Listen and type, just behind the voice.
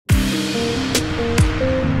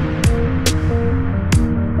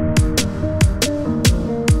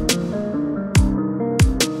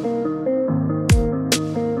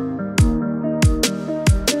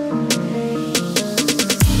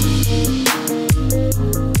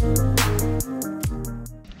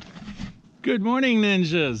Good morning,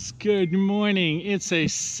 ninjas. Good morning. It's a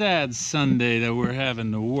sad Sunday that we're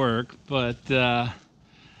having to work, but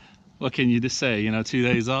what can you just say? You know, 2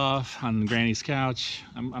 days off on Granny's couch.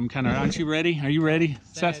 I'm kind of. Aren't you ready? Are you ready,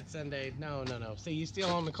 Sad Seth? Sunday. No. See, you're still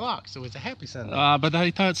on the clock, so it's a happy Sunday. But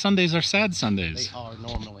I thought Sundays are sad Sundays. They are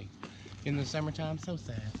normally. In the summertime, so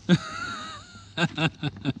sad.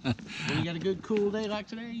 When you got a good cool day like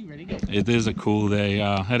today, you ready to go? It is a cool day.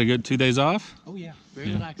 Had a good 2 days off? Oh yeah,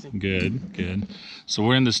 very relaxing. Good. So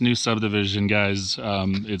we're in this new subdivision, guys.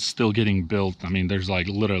 It's still getting built. I mean, there's like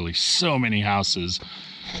literally so many houses.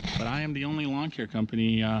 But I am the only lawn care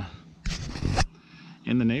company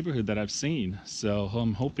in the neighborhood that I've seen. So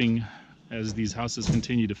I'm hoping as these houses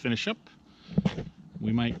continue to finish up,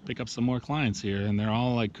 we might pick up some more clients here. And they're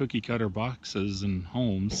all like cookie cutter boxes and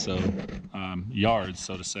homes, so yards,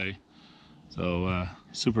 so to say. So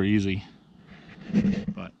super easy.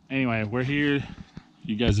 But anyway, we're here.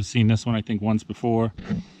 You guys have seen this one, I think, once before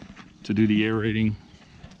to do the aerating.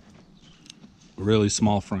 Really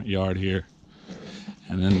small front yard here.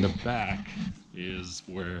 And then the back is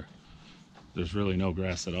where there's really no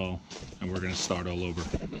grass at all. And we're gonna start all over.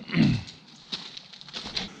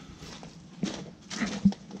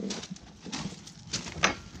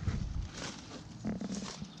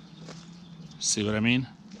 See what I mean?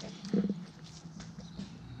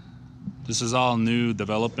 This is all new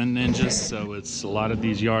development, ninjas, so it's a lot of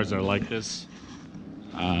these yards are like this.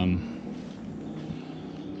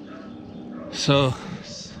 So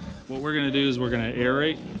what we're gonna do is we're gonna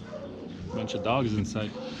aerate. A bunch of dogs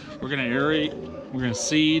inside. We're gonna aerate, we're gonna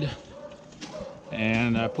seed,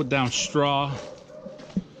 and put down straw.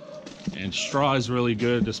 And straw is really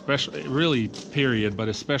good, especially, really period, but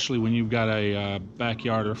especially when you've got a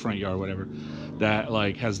backyard or front yard, whatever, that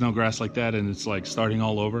like has no grass like that and it's like starting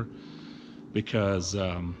all over, because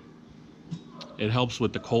it helps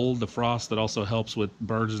with the cold, the frost. It also helps with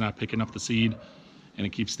birds not picking up the seed, and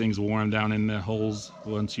it keeps things warm down in the holes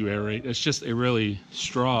once you aerate. It's just,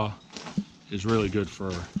 straw is really good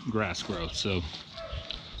for grass growth. So,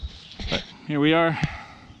 but here we are.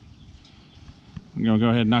 I'm gonna go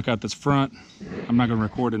ahead and knock out this front. I'm not gonna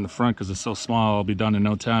record in the front because it's so small. I'll be done in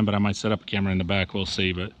no time, but I might set up a camera in the back. We'll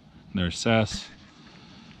see. But there's Sass.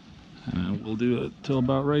 And we'll do it till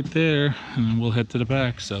about right there, and then we'll head to the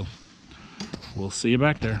back. So we'll see you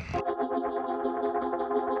back there.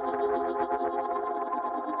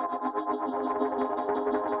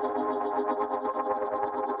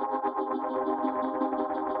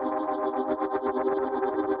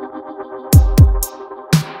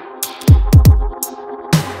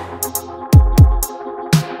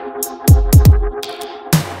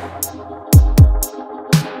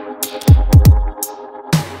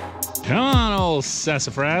 Come on, old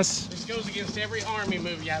sassafras. This goes against every army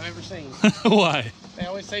movie I've ever seen. Why? They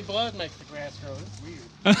always say blood makes the grass grow. It's weird.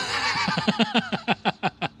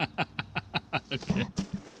 Okay.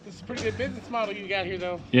 This is a pretty good business model you got here,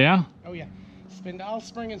 though. Yeah? Oh yeah. Spend all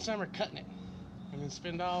spring and summer cutting it, and then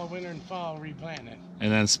spend all winter and fall replanting it.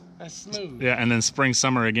 And then That's smooth. yeah, and then spring,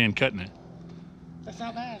 summer again cutting it. That's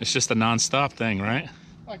not bad. It's just a non-stop thing, right?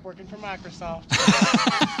 Like working for Microsoft.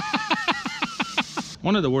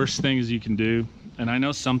 One of the worst things you can do, and I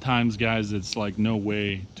know sometimes, guys, it's like no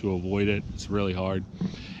way to avoid it, it's really hard,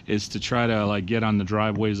 is to try to like get on the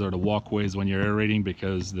driveways or the walkways when you're aerating,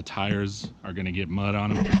 because the tires are going to get mud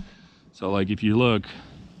on them. So like if you look,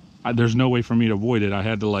 there's no way for me to avoid it. I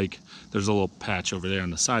had to like, there's a little patch over there on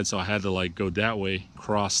the side, so I had to like go that way,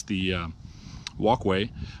 cross the walkway,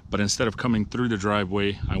 but instead of coming through the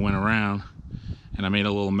driveway, I went around and I made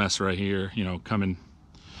a little mess right here, you know, coming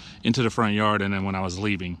into the front yard, and then when I was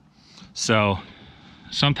leaving. So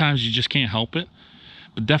sometimes you just can't help it,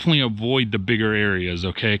 but definitely avoid the bigger areas,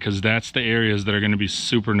 okay? Because that's the areas that are going to be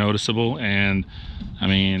super noticeable. And I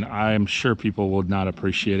mean, I'm sure people would not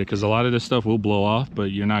appreciate it, because a lot of this stuff will blow off,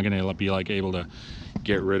 but you're not going to be like able to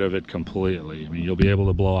get rid of it completely. I mean, you'll be able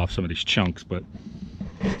to blow off some of these chunks, but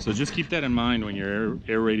so just keep that in mind when you're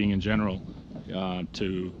aerating in general,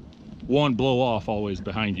 to one, blow off always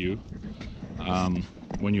behind you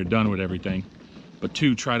when you're done with everything, but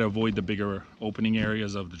two, try to avoid the bigger opening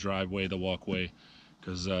areas of the driveway, the walkway,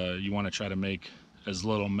 because you want to try to make as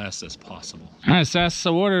little mess as possible. All right, Sass,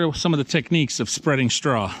 so what are some of the techniques of spreading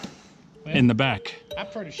straw in the back? I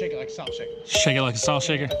prefer to shake it like a salt shaker. Shake it like a salt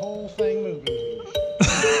shaker? The whole thing moving.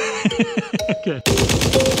 Okay.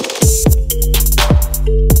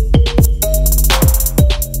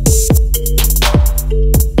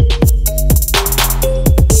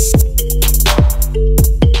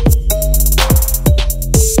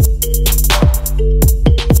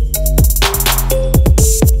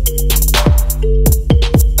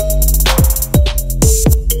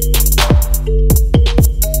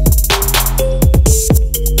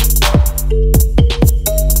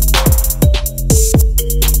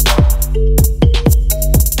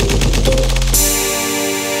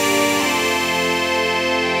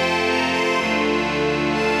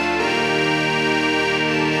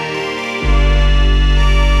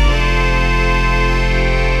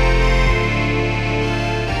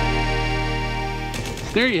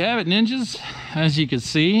 There you have it, ninjas. As you can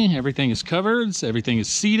see, everything is covered, everything is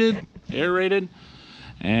seated, aerated,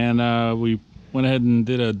 and we went ahead and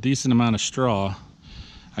did a decent amount of straw.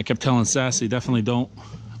 I kept telling Sassy, definitely don't,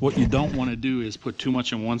 what you don't want to do is put too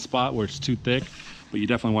much in one spot where it's too thick, but you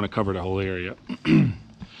definitely want to cover the whole area.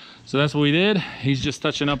 So that's what we did. He's just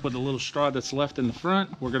touching up with the little straw that's left in the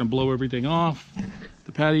front. We're gonna blow everything off,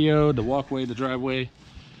 the patio, the walkway, the driveway,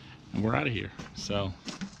 and we're out of here. So,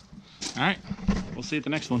 all right, we'll see you at the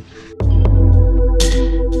next one.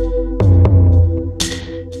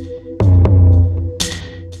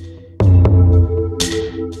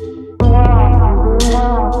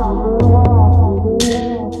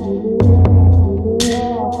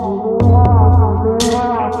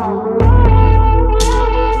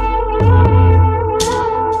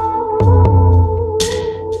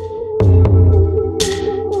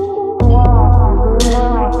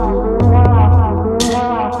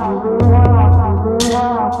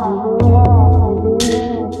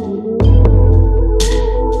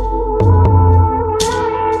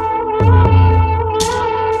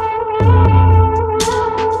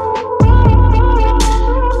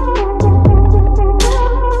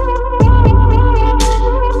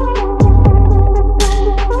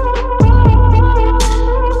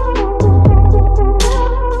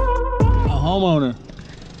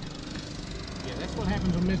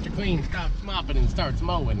 And starts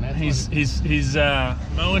mowing. That's he's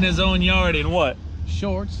mowing his own yard in what?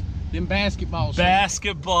 Shorts. Them basketball shorts.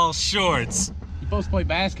 Basketball shorts. You're supposed to play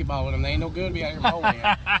basketball with them. They ain't no good to be out here mowing.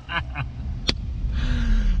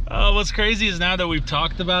 Oh, what's crazy is now that we've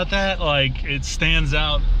talked about that, like, it stands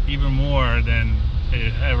out even more than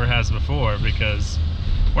it ever has before, because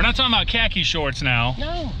we're not talking about khaki shorts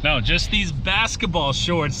now. No, just these basketball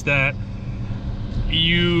shorts that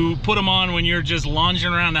you put them on when you're just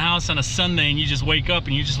lounging around the house on a Sunday and you just wake up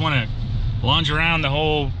and you just want to lounge around the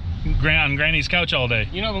whole on Granny's couch all day.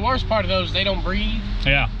 You know, the worst part of those, they don't breathe.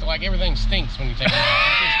 Yeah. So, like, everything stinks when you take them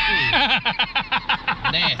off. It's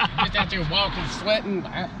cool. Nasty. Just out there walking, sweating.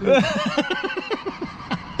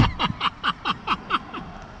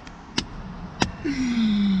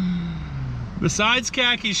 Besides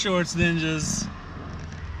khaki shorts, ninjas,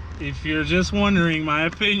 if you're just wondering my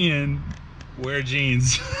opinion, wear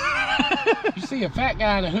jeans. You see a fat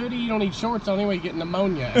guy in a hoodie, you don't need shorts on anyway, you're getting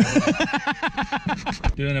pneumonia.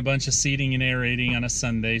 Doing a bunch of seeding and aerating on a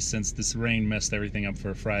Sunday since this rain messed everything up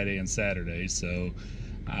for Friday and Saturday. So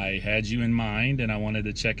I had you in mind and I wanted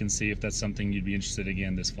to check and see if that's something you'd be interested in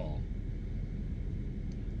again this fall.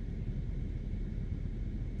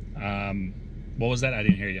 What was that? I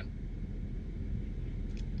didn't hear you.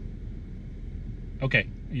 Okay,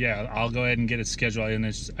 yeah, I'll go ahead and get it scheduled. And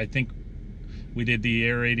I think we did the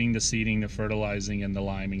aerating, the seeding, the fertilizing, and the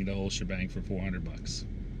liming, the whole shebang for 400 bucks.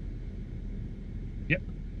 Yep.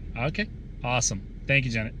 Okay. Awesome. Thank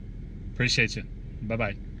you, Janet. Appreciate you.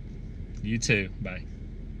 Bye-bye. You too. Bye.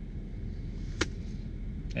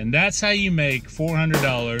 And that's how you make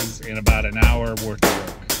 $400 in about an hour worth of work.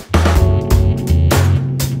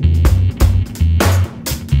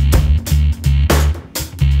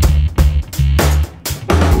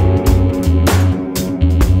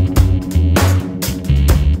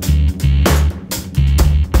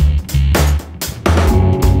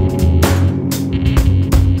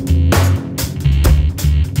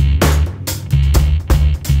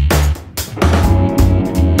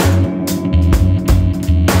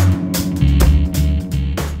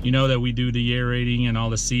 You know that we do the aerating and all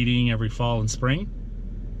the seeding every fall and spring?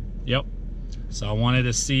 Yep. So I wanted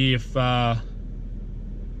to see if, yeah,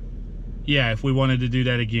 if we wanted to do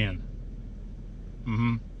that again.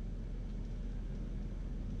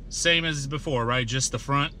 Same as before, right? Just the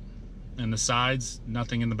front and the sides,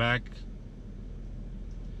 nothing in the back.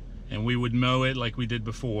 And we would mow it like we did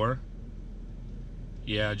before.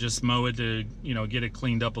 Yeah, just mow it to, you know, get it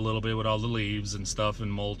cleaned up a little bit with all the leaves and stuff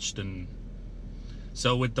and mulched. And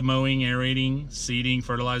so with the mowing, aerating, seeding,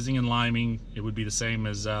 fertilizing, and liming, it would be the same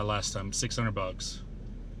as last time, 600 bucks.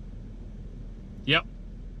 Yep.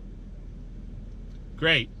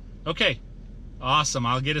 Great. Okay. Awesome.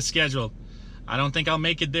 I'll get it scheduled. I don't think I'll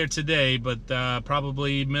make it there today, but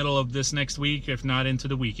probably middle of this next week, if not into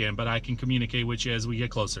the weekend. But I can communicate with you as we get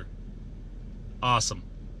closer. Awesome.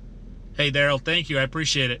 Hey, Daryl, thank you. I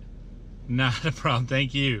appreciate it. Not a problem.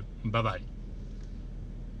 Thank you. Bye-bye.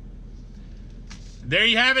 There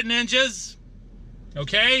you have it, ninjas.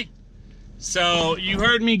 Okay? So you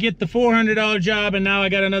heard me get the $400 job, and now I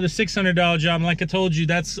got another $600 job. Like I told you,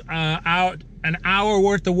 that's out an hour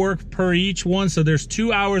worth of work per each one. So there's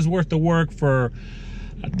 2 hours worth of work for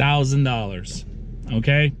 $1,000.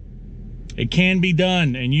 Okay? It can be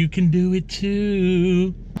done, and you can do it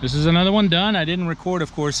too. This is another one done. I didn't record,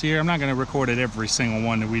 of course, here. I'm not going to record it every single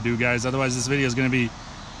one that we do, guys. Otherwise, this video is going to be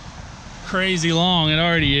crazy long. It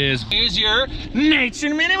already is. Here's your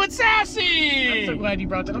Nature Minute with Sassy. I'm so glad you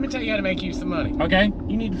brought that. Let me tell you how to make you some money. Okay.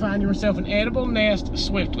 You need to find yourself an edible nest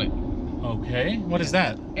swiftlet. Okay. What is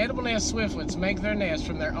that? Edible nest swiftlets make their nest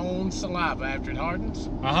from their own saliva after it hardens.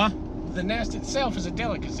 Uh-huh. The nest itself is a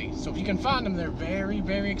delicacy, so if you can find them, they're very,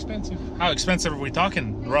 very expensive. How expensive are we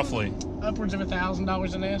talking, roughly? Upwards of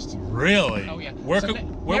 $1,000 a nest. Really? Oh, yeah.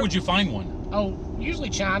 Where would you find one? Oh, usually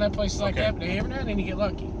China, places like that, but every now and then you get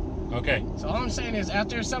lucky. Okay. So all I'm saying is, out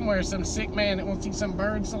there somewhere, some sick man that wants to eat some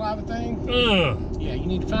bird saliva thing. Ugh. Yeah, you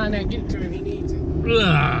need to find that, get it to him, he needs it.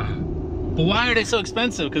 Ugh. But why are they so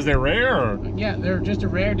expensive? Because they're rare? Or? Yeah, they're just a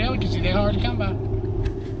rare delicacy. They're hard to come by.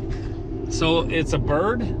 So it's a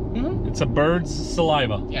bird? Mm-hmm. It's a bird's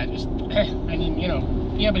saliva. Yeah, just, I mean, you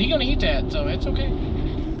know. Yeah, but he's gonna eat that, so it's okay.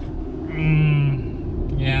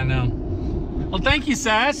 Yeah, no. Well, thank you,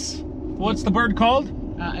 Sass. What's the bird called?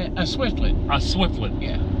 A swiftlet. A swiftlet.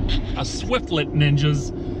 Yeah. A swiftlet,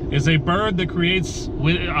 ninjas, is a bird that creates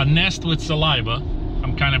a nest with saliva.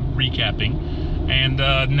 I'm kind of recapping. And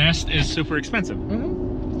nest is super expensive. Mm-hmm.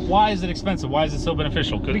 Why is it expensive? Why is it so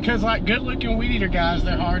beneficial? Because like good-looking weed eater guys,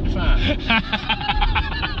 they're hard to find.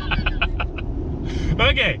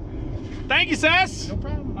 Okay. Thank you, Sass. No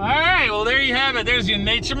problem. All right. Well, there you have it. There's your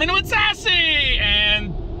Nature Minute with Sassy.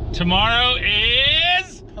 And tomorrow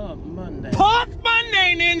is Pump Monday. Pump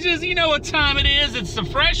Monday, ninjas. You know what time it is. It's the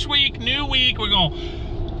fresh week, new week. We're going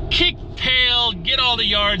to kick tail, get all the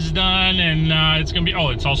yards done, and it's going to be, oh,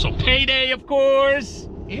 it's also payday, of course.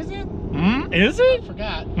 Is it? Is it? I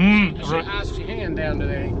forgot. I I should iced your hand down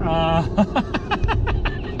today. I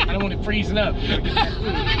don't want it freezing up.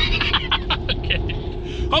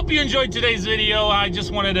 Okay. Hope you enjoyed today's video. I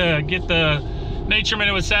just wanted to get the Nature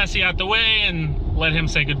Minute with Sassy out the way and let him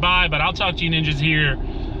say goodbye, but I'll talk to you ninjas here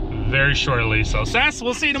very shortly. So Sass,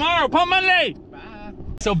 we'll see you tomorrow. Pump Monday. Bye.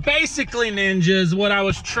 So basically, ninjas, what I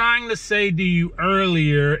was trying to say to you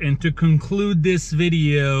earlier, and to conclude this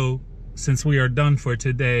video, since we are done for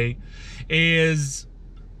today, is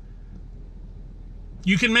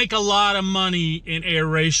you can make a lot of money in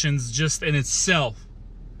aerations just in itself.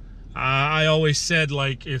 I always said,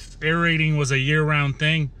 like, if aerating was a year-round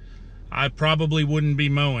thing, I probably wouldn't be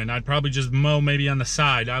mowing. I'd probably just mow maybe on the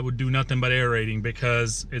side. I would do nothing but aerating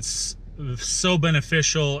because it's so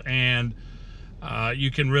beneficial, and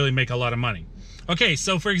you can really make a lot of money. Okay,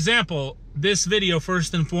 so for example, this video,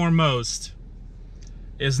 first and foremost,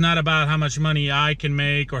 is not about how much money I can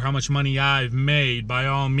make or how much money I've made, by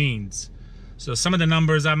all means. So some of the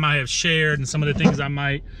numbers I might have shared and some of the things I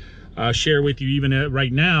might share with you even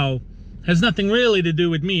right now has nothing really to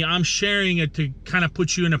do with me. I'm sharing it to kind of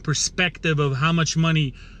put you in a perspective of how much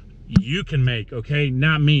money you can make, okay?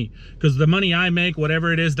 Not me. Because the money I make,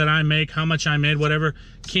 whatever it is that I make, how much I made, whatever,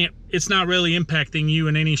 it's not really impacting you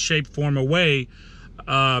in any shape, form, or way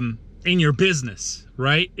in your business,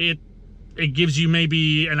 right? It gives you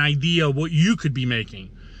maybe an idea of what you could be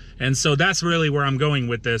making. And so that's really where I'm going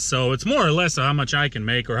with this. So it's more or less how much I can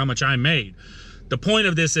make or how much I made. The point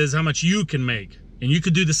of this is how much you can make. And you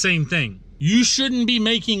could do the same thing. You shouldn't be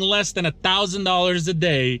making less than $1,000 a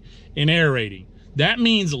day in aerating. That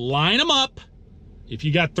means line them up. If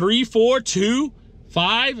you got 3, 4, 2,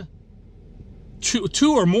 5,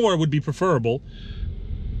 two or more would be preferable.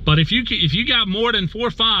 But if you got more than 4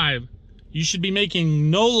 or 5, you should be making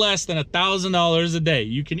no less than $1,000 a day.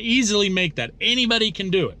 You can easily make that. Anybody can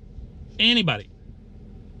do it. Anybody.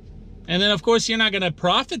 And then, of course, you're not going to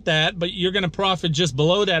profit that, but you're going to profit just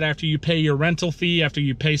below that after you pay your rental fee, after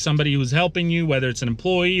you pay somebody who's helping you, whether it's an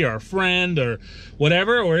employee or a friend or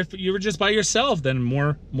whatever, or if you were just by yourself, then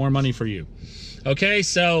more money for you. Okay,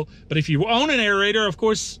 so, but if you own an aerator, of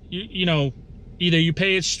course, you know, either you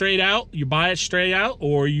pay it straight out, you buy it straight out,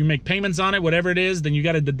 or you make payments on it, whatever it is, then you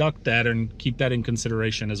got to deduct that and keep that in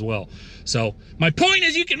consideration as well. So my point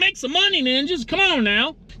is you can make some money, ninjas. Come on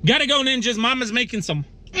now. Gotta go, ninjas. Mama's making some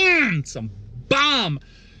bomb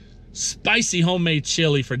spicy homemade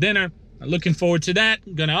chili for dinner. I'm looking forward to that.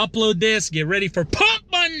 I'm gonna upload this, get ready for Pump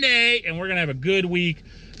Monday, and we're gonna have a good week,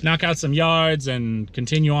 knock out some yards and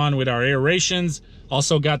continue on with our aerations.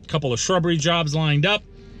 Also got a couple of shrubbery jobs lined up.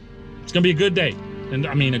 It's gonna be a good day, and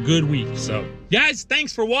I mean a good week. So guys,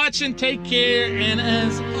 thanks for watching, take care, and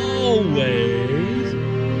as always,